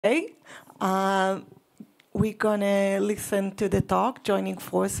Today, we're gonna listen to the talk, Joining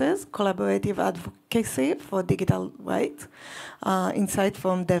Forces, Collaborative Advocacy for Digital Rights, insight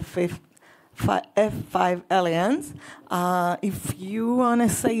from the F5 Alliance. If you wanna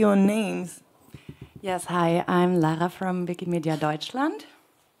say your names. Yes, hi, I'm Lara from Wikimedia Deutschland.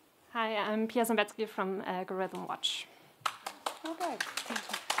 Hi, I'm Pia Zambetsky from AlgorithmWatch. Okay.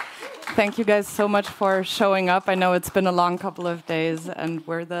 Thank you guys so much for showing up. I know it's been a long couple of days and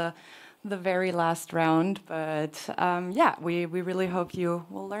we're the very last round, but yeah, we really hope you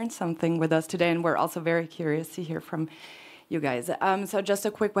will learn something with us today, and we're also very curious to hear from you guys. So just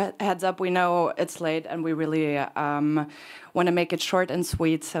a quick heads up, we know it's late and we really want to make it short and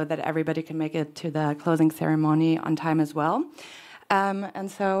sweet so that everybody can make it to the closing ceremony on time as well. And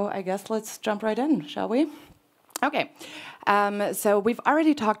so I guess let's jump right in, shall we? Okay, so we've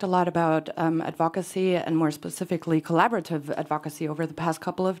already talked a lot about advocacy and more specifically collaborative advocacy over the past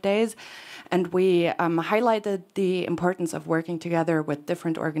couple of days. And we highlighted the importance of working together with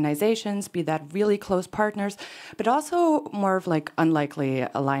different organizations, be that really close partners, but also more of like unlikely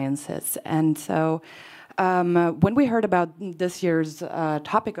alliances. And so when we heard about this year's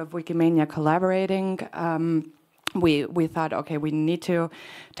topic of Wikimedia collaborating, we thought, okay, we need to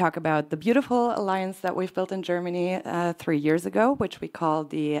talk about the beautiful alliance that we've built in Germany 3 years ago, which we call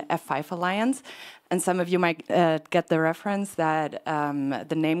the F5 Alliance. And some of you might get the reference that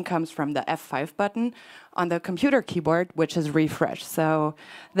the name comes from the F5 button on the computer keyboard, which is refresh. So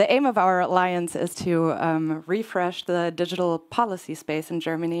the aim of our alliance is to refresh the digital policy space in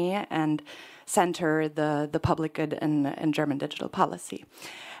Germany and center the public good in German digital policy.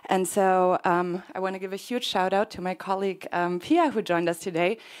 And so I want to give a huge shout out to my colleague Pia, who joined us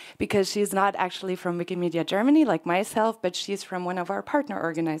today, because she's not actually from Wikimedia Germany like myself, but she's from one of our partner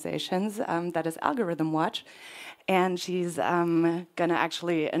organizations, that is AlgorithmWatch. And she's going to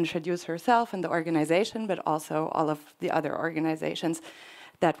actually introduce herself and the organization, but also all of the other organizations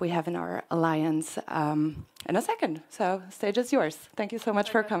that we have in our alliance in a second. So stage is yours. Thank you so much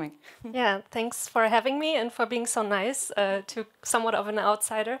for coming. Yeah, thanks for having me and for being so nice to somewhat of an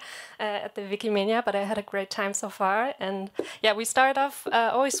outsider at the Wikimedia, but I had a great time so far. And yeah, we start off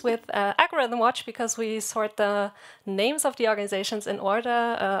always with AlgorithmWatch because we sort the names of the organizations in order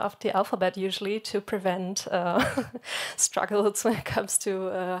of the alphabet usually to prevent struggles when it comes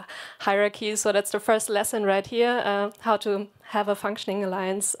to hierarchies. So that's the first lesson right here, how to have a functioning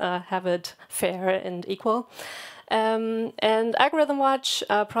alliance, have it fair and equal. And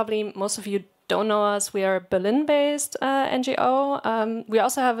AlgorithmWatch, probably most of you don't know us. We are a Berlin-based NGO. We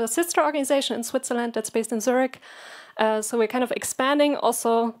also have a sister organization in Switzerland that's based in Zurich. So we're kind of expanding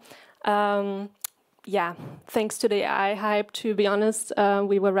also, yeah, thanks to the AI hype, to be honest.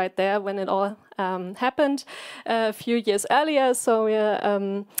 We were right there when it all happened a few years earlier. So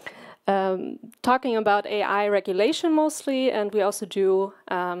we're talking about AI regulation mostly, and we also do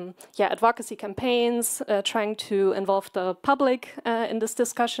advocacy campaigns, trying to involve the public in this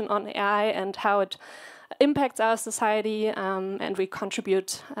discussion on AI and how it impacts our society, and we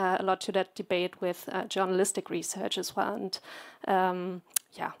contribute a lot to that debate with journalistic research as well, and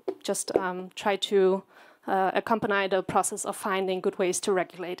just try to accompany the process of finding good ways to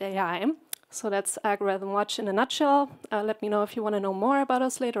regulate AI. So that's AlgorithmWatch in a nutshell. Let me know if you want to know more about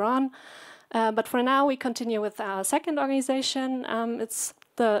us later on. But for now, we continue with our second organization. It's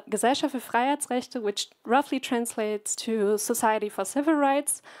the Gesellschaft für Freiheitsrechte, which roughly translates to Society for Civil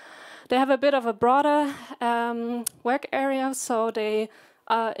Rights. They have a bit of a broader work area, so they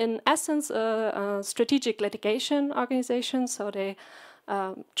are in essence a strategic litigation organization. So they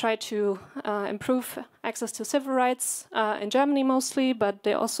try to improve access to civil rights in Germany mostly, but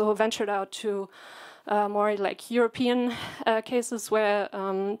they also ventured out to more like European cases where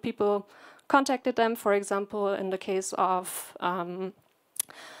people contacted them, for example, in the case of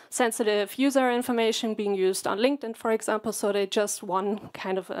sensitive user information being used on LinkedIn, for example. So they just won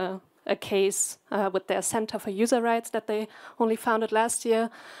kind of a case with their Center for User Rights that they only founded last year.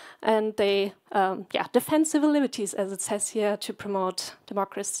 And they defend civil liberties, as it says here, to promote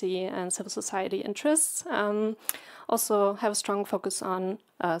democracy and civil society interests. Also have a strong focus on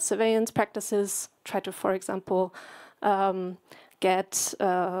surveillance practices, try to, for example, get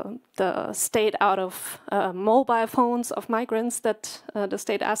the state out of mobile phones of migrants that the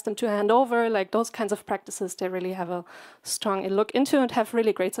state asked them to hand over, like those kinds of practices they really have a strong look into and have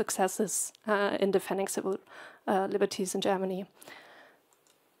really great successes in defending civil liberties in Germany.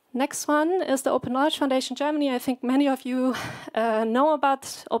 Next one is the Open Knowledge Foundation Germany. I think many of you know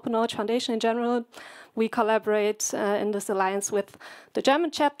about Open Knowledge Foundation in general. We collaborate in this alliance with the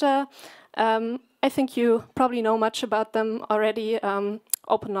German chapter. I think you probably know much about them already.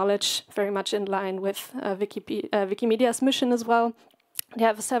 open knowledge, very much in line with Wikimedia's mission as well. They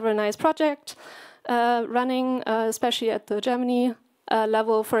have several nice projects running, especially at the Germany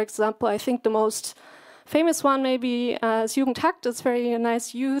level. For example, I think the most famous one maybe is Jugendhakt. It's very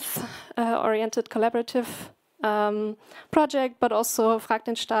nice youth-oriented collaborative project, but also Frag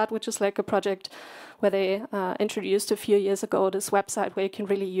den Staat, which is like a project where they introduced a few years ago this website where you can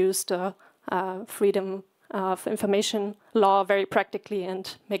really use the freedom of information law very practically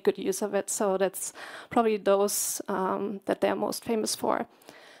and make good use of it. So that's probably those that they're most famous for.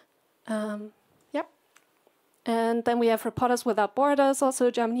 Yep. And then we have Reporters Without Borders, also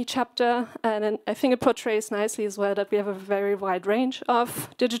a Germany chapter. And I think it portrays nicely as well that we have a very wide range of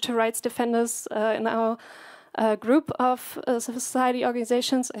digital rights defenders in our group of civil society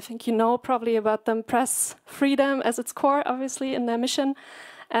organizations. I think you know probably about them, press freedom as its core, obviously, in their mission.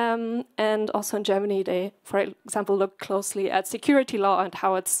 And also in Germany, they, for example, look closely at security law and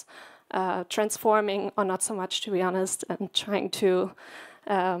how it's transforming, or not so much, to be honest, and trying to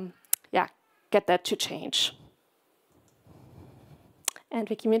get that to change. And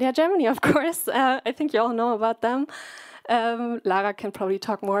Wikimedia Germany, of course. I think you all know about them. Lara can probably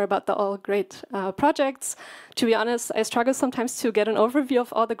talk more about the all great projects. To be honest, I struggle sometimes to get an overview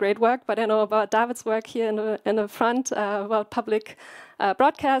of all the great work, but I know about David's work here in the front, about public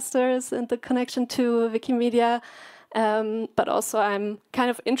broadcasters and the connection to Wikimedia. But also I'm kind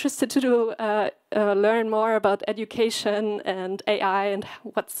of interested to learn more about education and AI and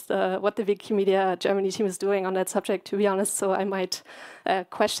what the Wikimedia Germany team is doing on that subject, to be honest. So I might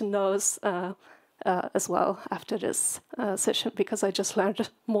question those as well after this session, because I just learned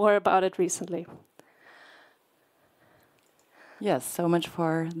more about it recently. Yes, so much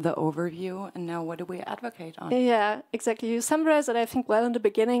for the overview. And now what do we advocate on? Yeah, exactly. You summarized it, I think, well in the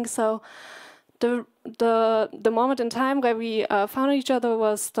beginning. So the moment in time where we found each other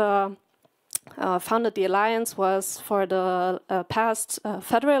was founded the alliance was for the past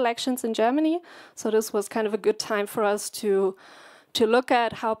federal elections in Germany. So this was kind of a good time for us to look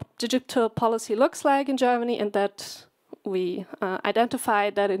at how digital policy looks like in Germany, and that we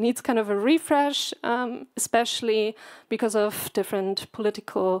identified that it needs kind of a refresh, especially because of different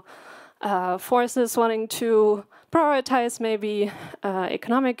political forces wanting to prioritize maybe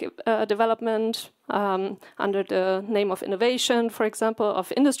economic development under the name of innovation, for example,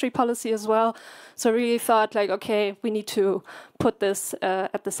 of industry policy as well. So really thought like, okay, we need to put this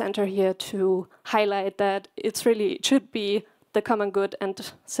at the center here to highlight that it should be the common good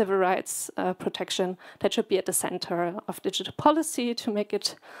and civil rights protection that should be at the center of digital policy to make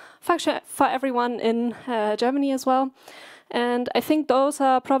it function for everyone in Germany as well. And I think those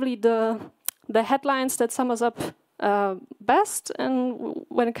are probably the headlines that sum us up best, and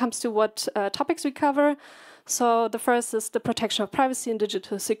when it comes to what topics we cover. So the first is the protection of privacy and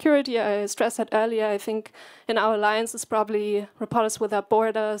digital security. I stressed that earlier. I think in our alliance is probably Reporters Without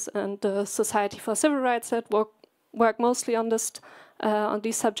Borders and the Society for Civil Rights that work mostly on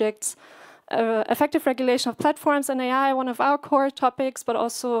these subjects. Effective regulation of platforms and AI, one of our core topics, but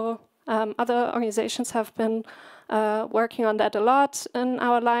also other organizations have been working on that a lot in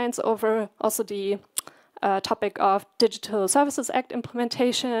our alliance, over also the topic of Digital Services Act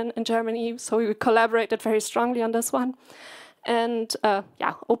implementation in Germany. So we collaborated very strongly on this one. And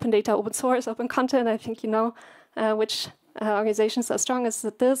open data, open source, open content, I think you know which organizations are strongest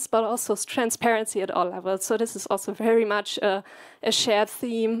at this, but also transparency at all levels. So this is also very much a shared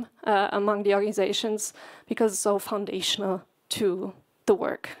theme among the organizations, because it's so foundational to the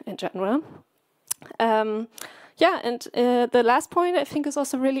work in general. And the last point I think is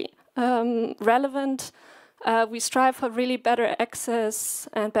also really relevant. We strive for really better access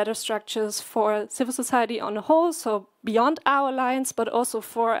and better structures for civil society on the whole, so beyond our alliance, but also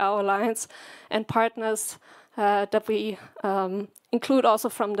for our alliance and partners that we include also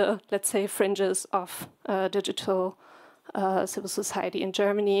from the, let's say, fringes of digital civil society in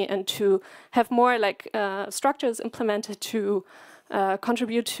Germany, and to have more like structures implemented to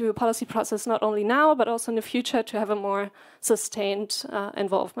contribute to policy process, not only now, but also in the future, to have a more sustained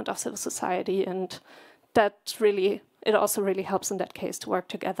involvement of civil society. And that really, it also really helps in that case to work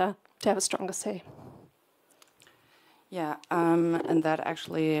together, to have a stronger say. Yeah, and that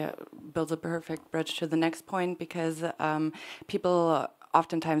actually builds a perfect bridge to the next point, because people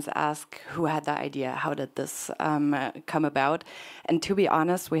oftentimes ask, who had the idea? How did this come about? And to be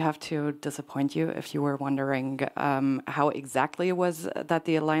honest, we have to disappoint you if you were wondering how exactly it was that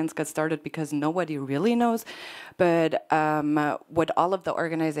the Alliance got started, because nobody really knows. But what all of the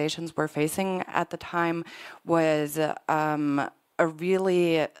organizations were facing at the time was a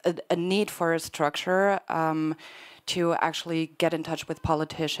need for a structure to actually get in touch with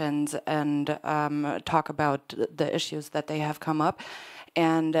politicians and talk about the issues that they have come up.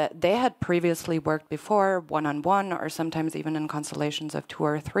 And they had previously worked before one-on-one, or sometimes even in constellations of 2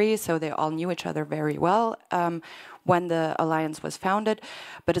 or 3, so they all knew each other very well when the alliance was founded.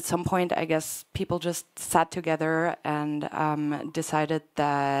 But at some point, I guess, people just sat together and decided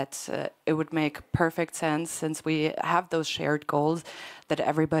that it would make perfect sense, since we have those shared goals that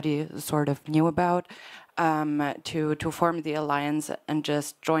everybody sort of knew about, to form the alliance and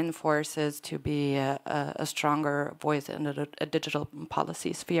just join forces to be a stronger voice in a digital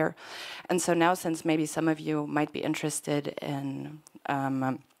policy sphere. And so now, since maybe some of you might be interested in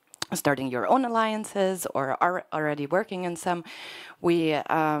starting your own alliances or are already working in some, we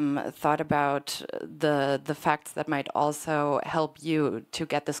thought about the facts that might also help you to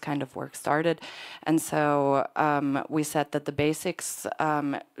get this kind of work started. And so we said that the basics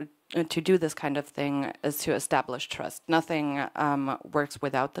to do this kind of thing is to establish trust. Nothing works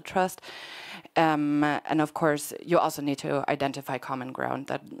without the trust. And of course, you also need to identify common ground.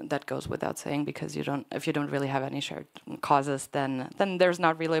 That goes without saying, because if you don't really have any shared causes, then there's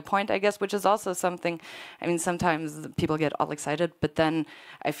not really a point, I guess, which is also something. I mean, sometimes people get all excited, but then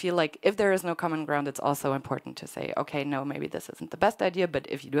I feel like if there is no common ground, it's also important to say, okay, no, maybe this isn't the best idea, but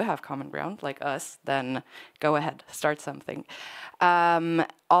if you do have common ground, like us, then go ahead, start something.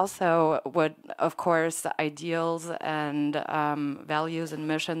 Also, of course, ideals and values and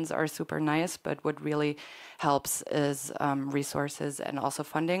missions are super nice, but what really helps is resources and also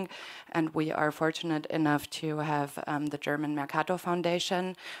funding. And we are fortunate enough to have the German Mercator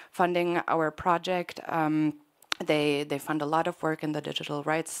Foundation funding our project. They fund a lot of work in the digital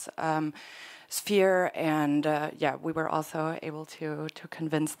rights sphere, and yeah, we were also able to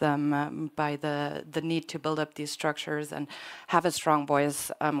convince them by the need to build up these structures and have a strong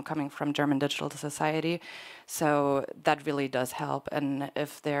voice coming from German digital society. So that really does help. And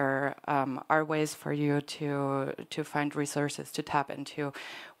if there are ways for you to find resources to tap into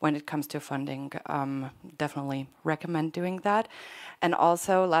when it comes to funding, definitely recommend doing that. And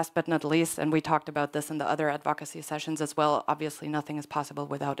also, last but not least, and we talked about this in the other advocacy sessions as well, obviously nothing is possible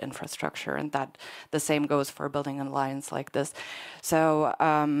without infrastructure, and that the same goes for building an alliance like this. So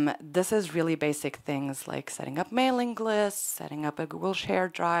this is really basic things like setting up mailing lists, setting up a Google Share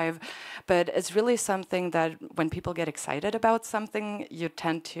Drive, but it's really something that when people get excited about something, you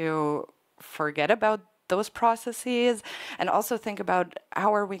tend to forget about those processes, and also think about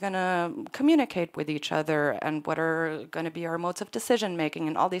how are we going to communicate with each other and what are going to be our modes of decision making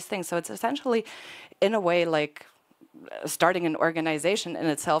and all these things. So it's essentially, in a way, like starting an organization in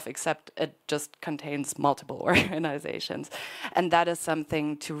itself, except it just contains multiple organizations. And that is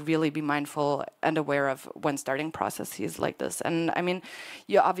something to really be mindful and aware of when starting processes like this. And I mean,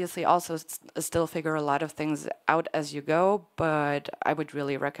 you obviously also still figure a lot of things out as you go, but I would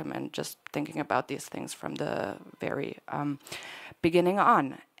really recommend just thinking about these things from the very beginning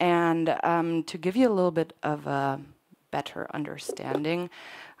on. And to give you a little bit of a better understanding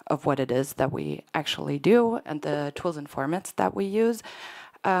of what it is that we actually do and the tools and formats that we use,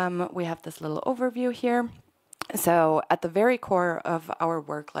 we have this little overview here. So at the very core of our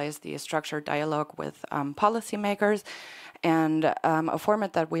work lies the structured dialogue with policymakers. And a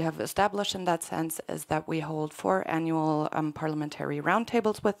format that we have established in that sense is that we hold 4 annual parliamentary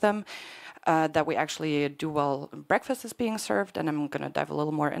roundtables with them that we actually do while breakfast is being served, and I'm going to dive a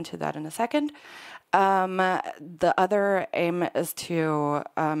little more into that in a second. The other aim is to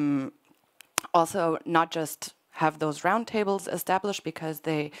also not just have those roundtables established because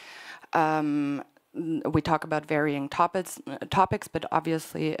they we talk about varying topics, but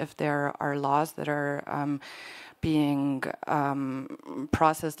obviously if there are laws that are being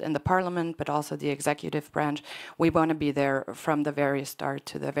processed in the parliament, but also the executive branch, we want to be there from the very start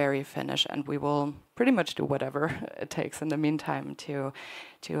to the very finish, and we will pretty much do whatever it takes in the meantime to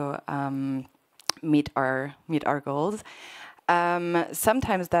meet our goals.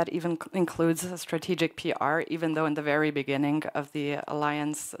 Sometimes that even includes strategic PR, even though in the very beginning of the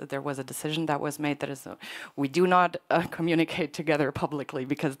alliance there was a decision that was made that is we do not communicate together publicly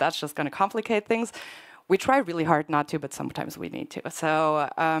because that's just going to complicate things. We try really hard not to, but sometimes we need to. So,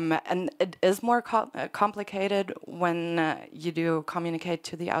 and it is more complicated when you do communicate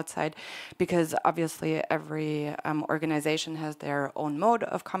to the outside, because obviously every organization has their own mode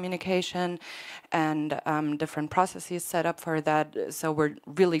of communication and different processes set up for that. So we're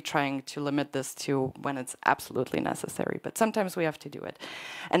really trying to limit this to when it's absolutely necessary, but sometimes we have to do it.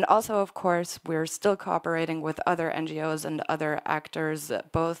 And also, of course, we're still cooperating with other NGOs and other actors,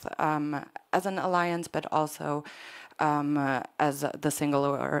 both as an alliance, but also as the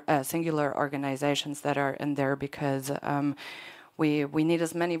singular organizations that are in there, because we need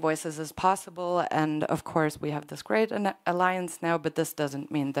as many voices as possible. And of course, we have this great alliance now, but this doesn't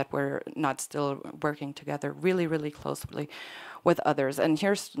mean that we're not still working together really, really closely with others. And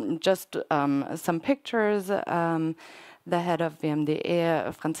here's just some pictures. The head of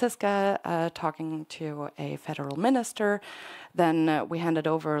VMDE, Franziska, talking to a federal minister. Then we handed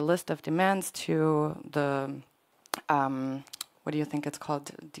over a list of demands to the, what do you think it's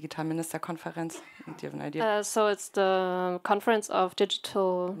called? Digital Ministerkonferenz? Do you have an idea? So it's the Conference of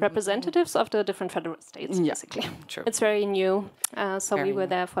Digital Representatives of the different federal states, basically. True. It's very new, so very we were new.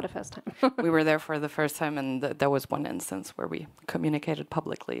 there for the first time. We were there for the first time, and there was one instance where we communicated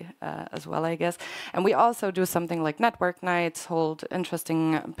publicly as well, I guess. And we also do something like network nights, hold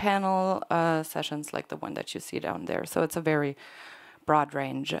interesting panel sessions like the one that you see down there. So it's a very broad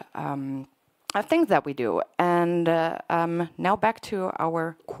range of things that we do. And now back to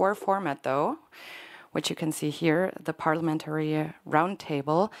our core format, though, which you can see here, the Parliamentary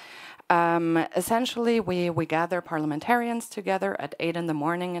Roundtable. Essentially, we gather parliamentarians together at 8 in the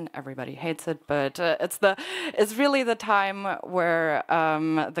morning, and everybody hates it, but it's really the time where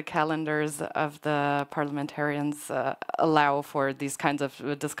the calendars of the parliamentarians allow for these kinds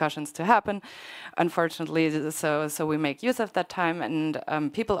of discussions to happen. Unfortunately, so we make use of that time,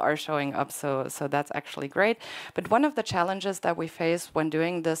 and people are showing up, so that's actually great. But one of the challenges that we face when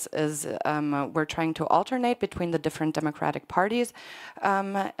doing this is we're trying to alternate between the different democratic parties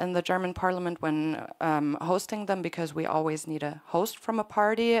in the German parliament when hosting them, because we always need a host from a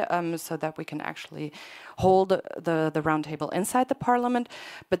party so that we can actually hold the roundtable inside the parliament,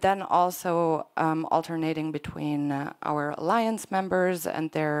 but then also alternating between our alliance members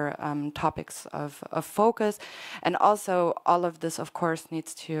and their topics of focus. And also all of this, of course,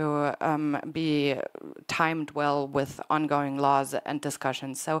 needs to be timed well with ongoing laws and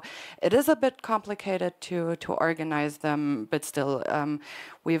discussions. So it is a bit complicated to organize them, but still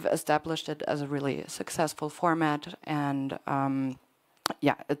we've established it as a really successful format, and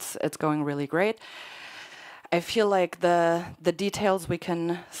yeah, it's going really great. I feel like the details we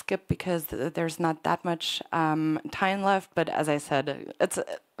can skip because there's not that much time left. But as I said,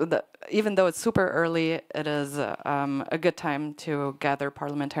 even though it's super early, it is a good time to gather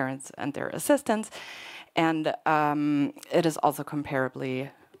parliamentarians and their assistants, and it is also comparably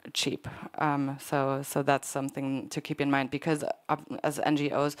cheap. So that's something to keep in mind, because as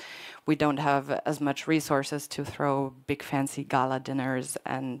NGOs, we don't have as much resources to throw big fancy gala dinners,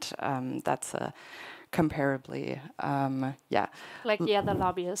 and that's a comparably, yeah. Like the other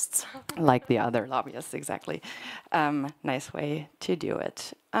lobbyists. Like the other lobbyists, exactly. Nice way to do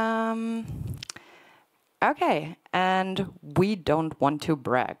it. Okay, and we don't want to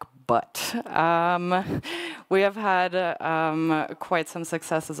brag, but we have had quite some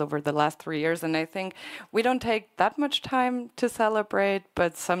successes over the last 3 years, and I think we don't take that much time to celebrate,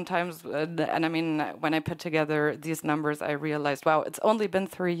 but sometimes, and I mean, when I put together these numbers, I realized, wow, it's only been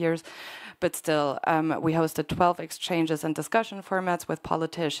 3 years, but still, we hosted 12 exchanges and discussion formats with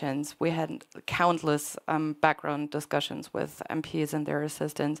politicians. We had countless background discussions with MPs and their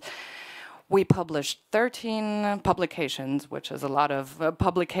assistants. We published 13 publications, which is a lot of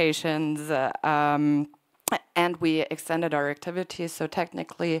publications, and we extended our activities. So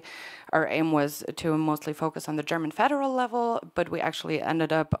technically, our aim was to mostly focus on the German federal level, but we actually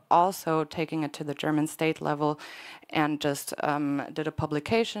ended up also taking it to the German state level and just did a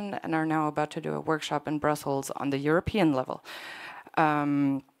publication and are now about to do a workshop in Brussels on the European level.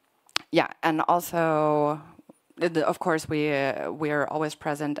 Yeah, and also, of course, we are always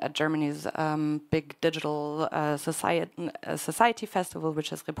present at Germany's big digital society festival,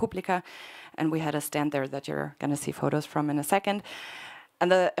 which is Republika, and we had a stand there that you're going to see photos from in a second. And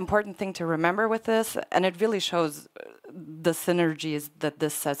the important thing to remember with this, and it really shows the synergies that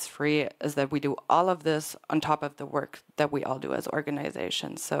this sets free, is that we do all of this on top of the work that we all do as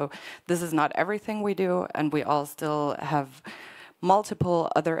organizations. So this is not everything we do, and we all still have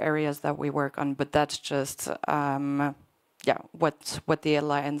multiple other areas that we work on, but that's just yeah, what the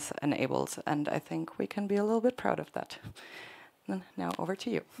Alliance enables, and I think we can be a little bit proud of that. Now over to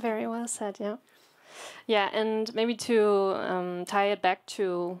you. Very well said, yeah. Yeah, and maybe to tie it back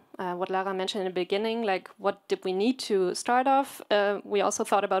to what Lara mentioned in the beginning, like what did we need to start off? We also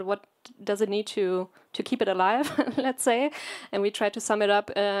thought about what does it need to keep it alive, let's say, and we tried to sum it up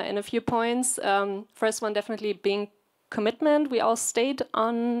in a few points. First one definitely being commitment. We all stayed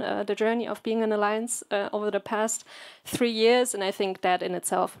on the journey of being an alliance over the past 3 years, and I think that in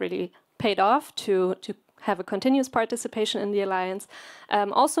itself really paid off to have a continuous participation in the alliance.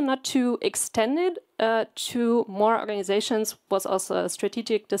 Also not to extend it to more organizations was also a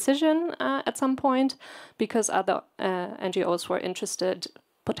strategic decision at some point, because other NGOs were interested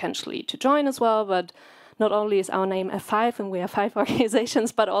potentially to join as well, but not only is our name F5 and we have 5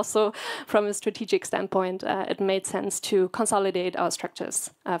 organizations, but also from a strategic standpoint, it made sense to consolidate our structures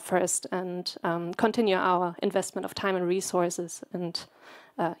first and continue our investment of time and resources and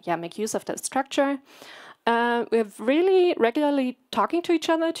make use of that structure. We're really regularly talking to each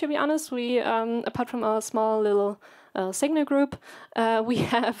other, to be honest. We, apart from our small little Signal group, we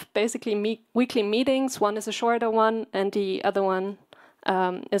have basically weekly meetings. One is a shorter one and the other one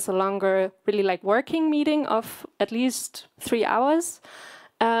is a longer, really like working meeting of at least 3 hours.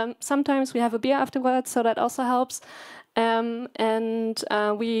 Sometimes we have a beer afterwards, so that also helps. And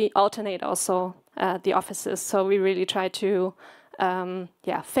we alternate also the offices, so we really try to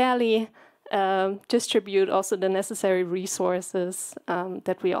fairly distribute also the necessary resources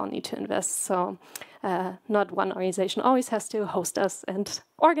that we all need to invest. So not one organization always has to host us and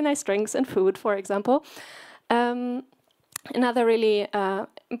organize drinks and food, for example. Another really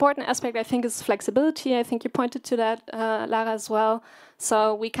important aspect, I think, is flexibility. I think you pointed to that, Lara, as well.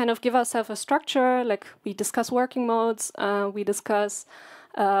 So we kind of give ourselves a structure, like we discuss working modes, we discuss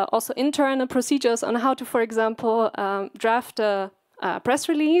also internal procedures on how to, for example, draft a press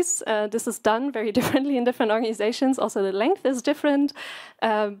release. This is done very differently in different organizations. Also, the length is different.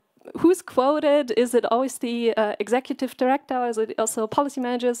 Who's quoted? Is it always the executive director? Is it also policy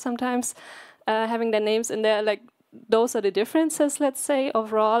managers sometimes having their names in there? Like, those are the differences, let's say,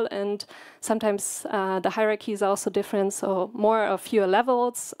 overall, and sometimes the hierarchies are also different, so more or fewer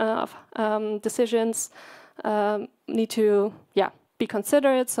levels of decisions need to be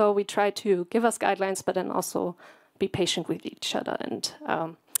considered, so we try to give us guidelines, but then also be patient with each other and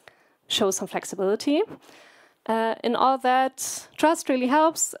show some flexibility. In all that, trust really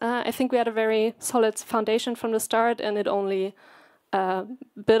helps. I think we had a very solid foundation from the start, and it only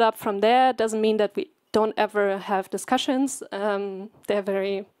built up from there. Doesn't mean that we don't ever have discussions. They're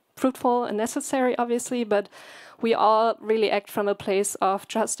very fruitful and necessary, obviously, but we all really act from a place of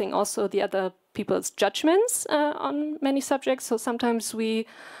trusting also the other people's judgments on many subjects. So sometimes we,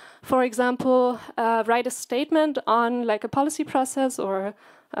 for example, write a statement on like a policy process, or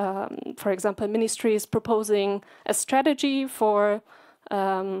for example, ministry is proposing a strategy for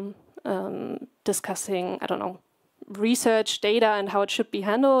discussing, I don't know, research data and how it should be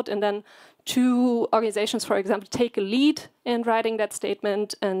handled, and then 2 organizations, for example, take a lead in writing that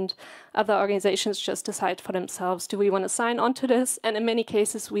statement, and other organizations just decide for themselves, do we want to sign on to this? And in many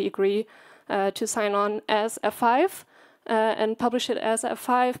cases, we agree to sign on as F5 and publish it as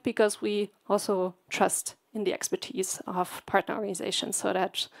F5, because we also trust in the expertise of partner organizations. So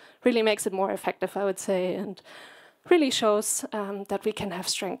that really makes it more effective, I would say, and really shows that we can have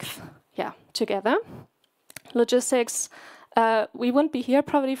strength together. Logistics. We wouldn't be here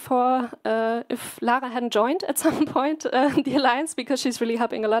probably for if Lara hadn't joined at some point the alliance, because she's really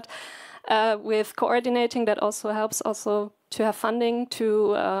helping a lot with coordinating. That also helps also to have funding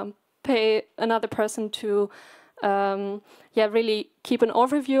to pay another person to really keep an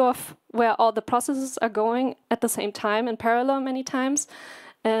overview of where all the processes are going at the same time in parallel many times.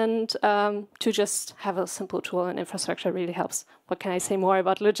 And to just have a simple tool and infrastructure really helps. What can I say more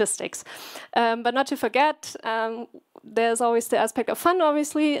about logistics? But not to forget, there's always the aspect of fun,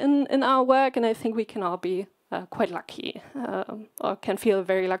 obviously, in our work, and I think we can all be quite lucky, or can feel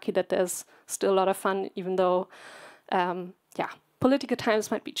very lucky that there's still a lot of fun, even though, political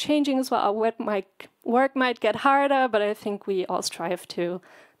times might be changing as well. Our work might get harder, but I think we all strive to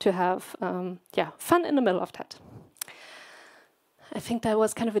have fun in the middle of that. I think that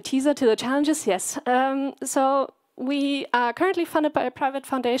was kind of a teaser to the challenges, yes. So we are currently funded by a private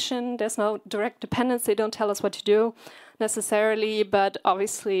foundation. There's no direct dependence. They don't tell us what to do necessarily, but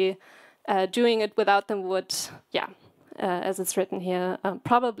obviously doing it without them would, as it's written here,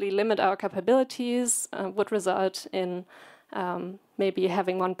 probably limit our capabilities, would result in maybe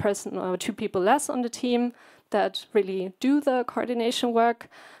having 1 person or 2 people less on the team that really do the coordination work,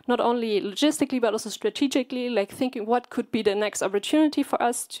 not only logistically, but also strategically, like thinking what could be the next opportunity for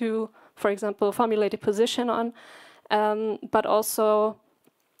us to, for example, formulate a position on. But also,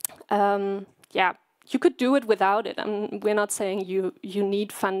 you could do it without it. We're not saying you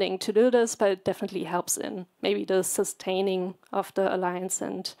need funding to do this, but it definitely helps in maybe the sustaining of the alliance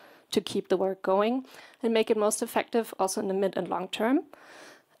and to keep the work going and make it most effective also in the mid and long term.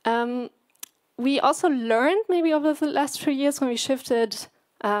 We also learned maybe over the last few years when we shifted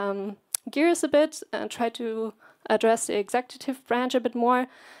gears a bit and tried to address the executive branch a bit more,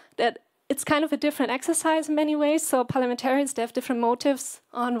 that it's kind of a different exercise in many ways. So parliamentarians, they have different motives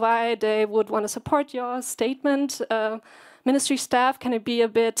on why they would want to support your statement. Ministry staff can be a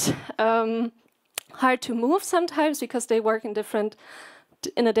bit hard to move sometimes because they work in a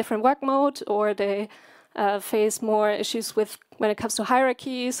different work mode, or they face more issues with when it comes to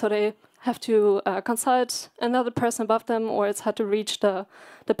hierarchy. So they have to consult another person above them, or it's hard to reach the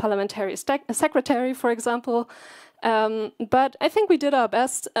parliamentary secretary, for example. But I think we did our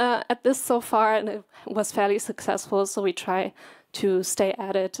best at this so far, and it was fairly successful. So we try to stay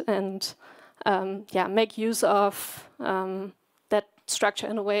at it and make use of that structure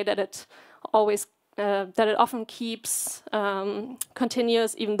in a way that it always often keeps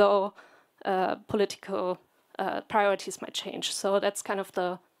continuous, even though political priorities might change. So that's kind of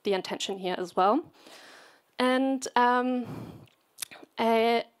the intention here as well. And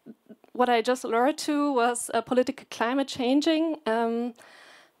what I just alluded to was political climate changing.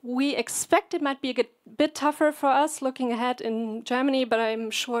 We expect it might be a bit tougher for us looking ahead in Germany, but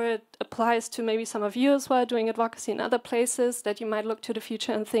I'm sure it applies to maybe some of you as well doing advocacy in other places, that you might look to the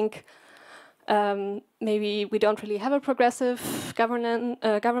future and think maybe we don't really have a progressive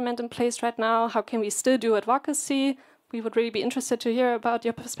government in place right now. How can we still do advocacy? We would really be interested to hear about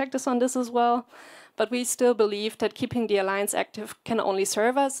your perspectives on this as well. But we still believe that keeping the alliance active can only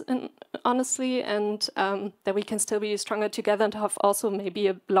serve us, honestly, and that we can still be stronger together and have also maybe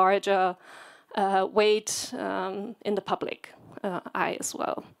a larger weight in the public eye as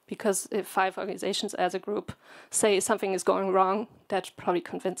well. Because if 5 organizations as a group say something is going wrong, that probably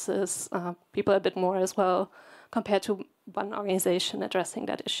convinces people a bit more as well, compared to one organization addressing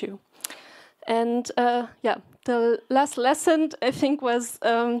that issue. And the last lesson, I think, was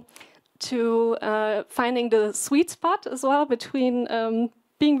to finding the sweet spot as well between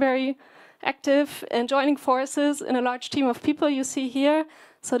being very active and joining forces in a large team of people you see here.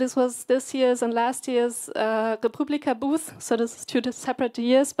 So this was this year's and last year's Republika booth. So this is 2 separate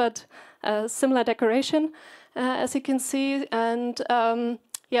years, but similar decoration, as you can see. And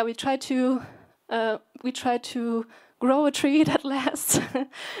we try to grow a tree that lasts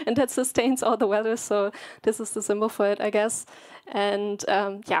and that sustains all the weather. So this is the symbol for it, I guess. And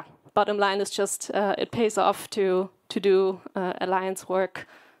bottom line is just it pays off to do alliance work,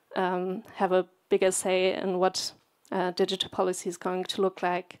 have a bigger say in what digital policy is going to look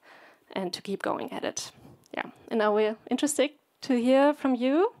like, and to keep going at it. Yeah, and now we're interested to hear from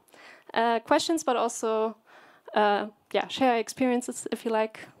you, questions, but also share experiences if you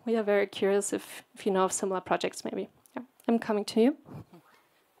like. We are very curious if you know of similar projects, maybe. Yeah, I'm coming to you.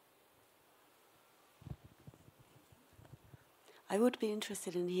 I would be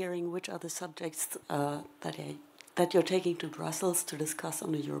interested in hearing which are the subjects that you're taking to Brussels to discuss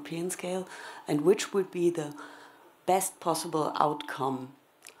on a European scale, and which would be the best possible outcome,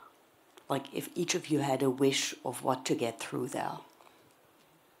 like if each of you had a wish of what to get through there.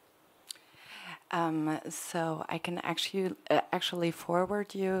 So I can actually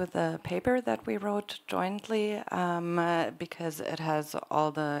forward you the paper that we wrote jointly, because it has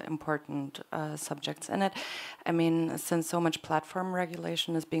all the important subjects in it. I mean, since so much platform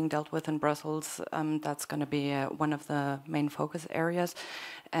regulation is being dealt with in Brussels, that's going to be one of the main focus areas.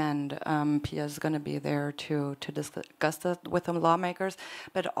 And Pia is going to be there to discuss that with the lawmakers.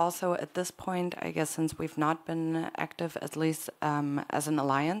 But also at this point, I guess since we've not been active, at least as an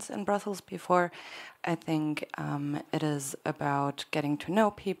alliance in Brussels before, I think it is about getting to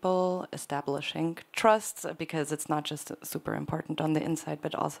know people, establishing trust, because it's not just super important on the inside,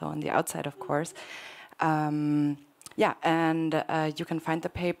 but also on the outside, of course. You can find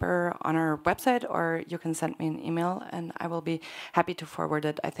the paper on our website, or you can send me an email, and I will be happy to forward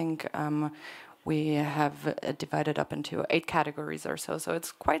it. I think we have divided up into 8 categories or so, so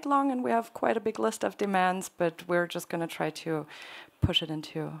it's quite long, and we have quite a big list of demands, but we're just going to try to push it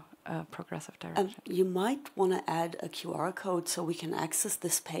into a progressive direction. You might want to add a QR code so we can access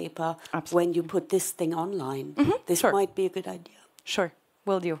this paper. Absolutely. When you put this thing online. This might be a good idea. Sure,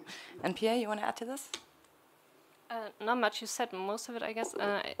 will do. And Pia, you want to add to this? Not much. You said most of it, I guess.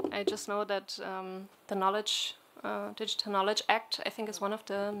 I just know that the Digital Knowledge Act, I think, is one of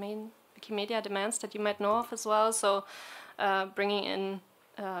the main Wikimedia demands that you might know of as well. So bringing in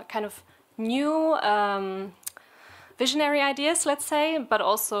kind of new visionary ideas, let's say, but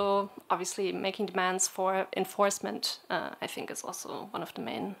also obviously making demands for enforcement, I think, is also one of the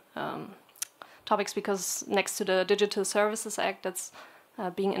main topics, because next to the Digital Services Act that's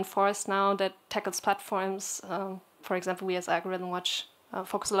being enforced now, that tackles platforms. For example, we as AlgorithmWatch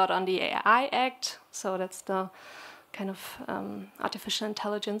focus a lot on the AI Act, so that's the kind of artificial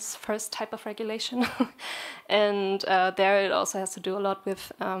intelligence first type of regulation. And there it also has to do a lot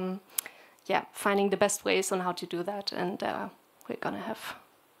with yeah, finding the best ways on how to do that. And we're going to have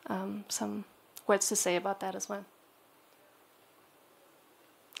some words to say about that as well.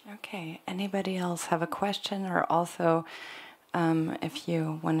 Okay, anybody else have a question, or also if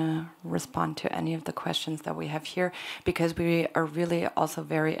you want to respond to any of the questions that we have here, because we are really also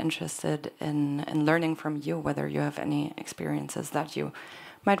very interested in learning from you, whether you have any experiences that you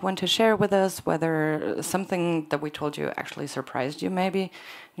might want to share with us, whether something that we told you actually surprised you maybe.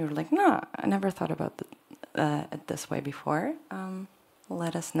 You were like, no, I never thought about it this way before.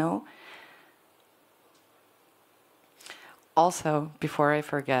 Let us know. Also, before I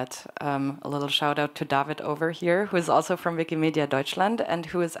forget, a little shout out to David over here, who is also from Wikimedia Deutschland, and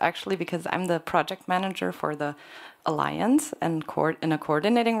who is actually, because I'm the project manager for the Alliance and in a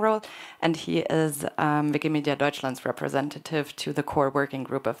coordinating role, and he is Wikimedia Deutschland's representative to the core working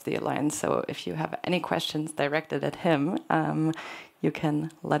group of the Alliance. So if you have any questions directed at him, you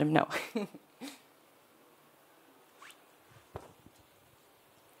can let him know.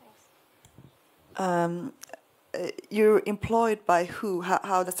 You're employed by who?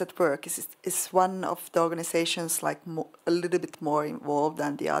 How does that work? Is one of the organizations like a little bit more involved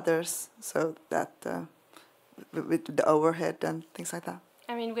than the others, so that with the overhead and things like that?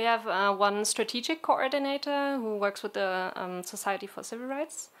 I mean, we have one strategic coordinator who works with the Society for Civil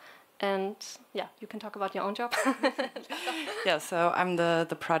Rights. And yeah, you can talk about your own job. Yeah, so I'm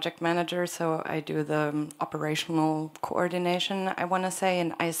the project manager, so I do the operational coordination, I want to say,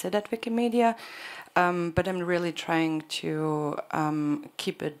 and I sit at Wikimedia, but I'm really trying to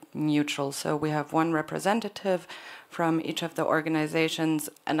keep it neutral. So we have one representative from each of the organizations,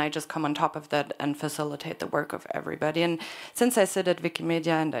 and I just come on top of that and facilitate the work of everybody. And since I sit at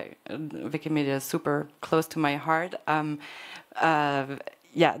Wikimedia, and Wikimedia is super close to my heart,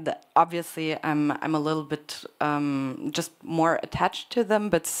 yeah, obviously I'm a little bit just more attached to them,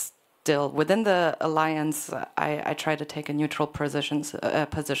 but still within the alliance, I try to take a neutral position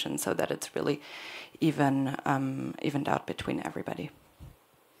so that it's really evened out between everybody.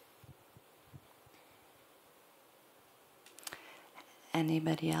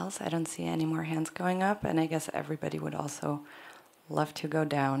 Anybody else? I don't see any more hands going up, and I guess everybody would also love to go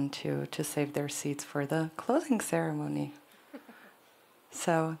down to save their seats for the closing ceremony.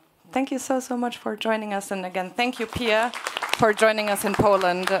 So thank you so much for joining us. And again, thank you, Pia, for joining us in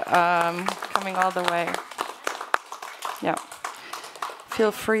Poland, coming all the way. Yeah.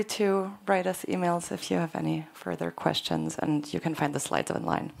 Feel free to write us emails if you have any further questions, and you can find the slides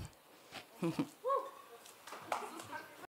online.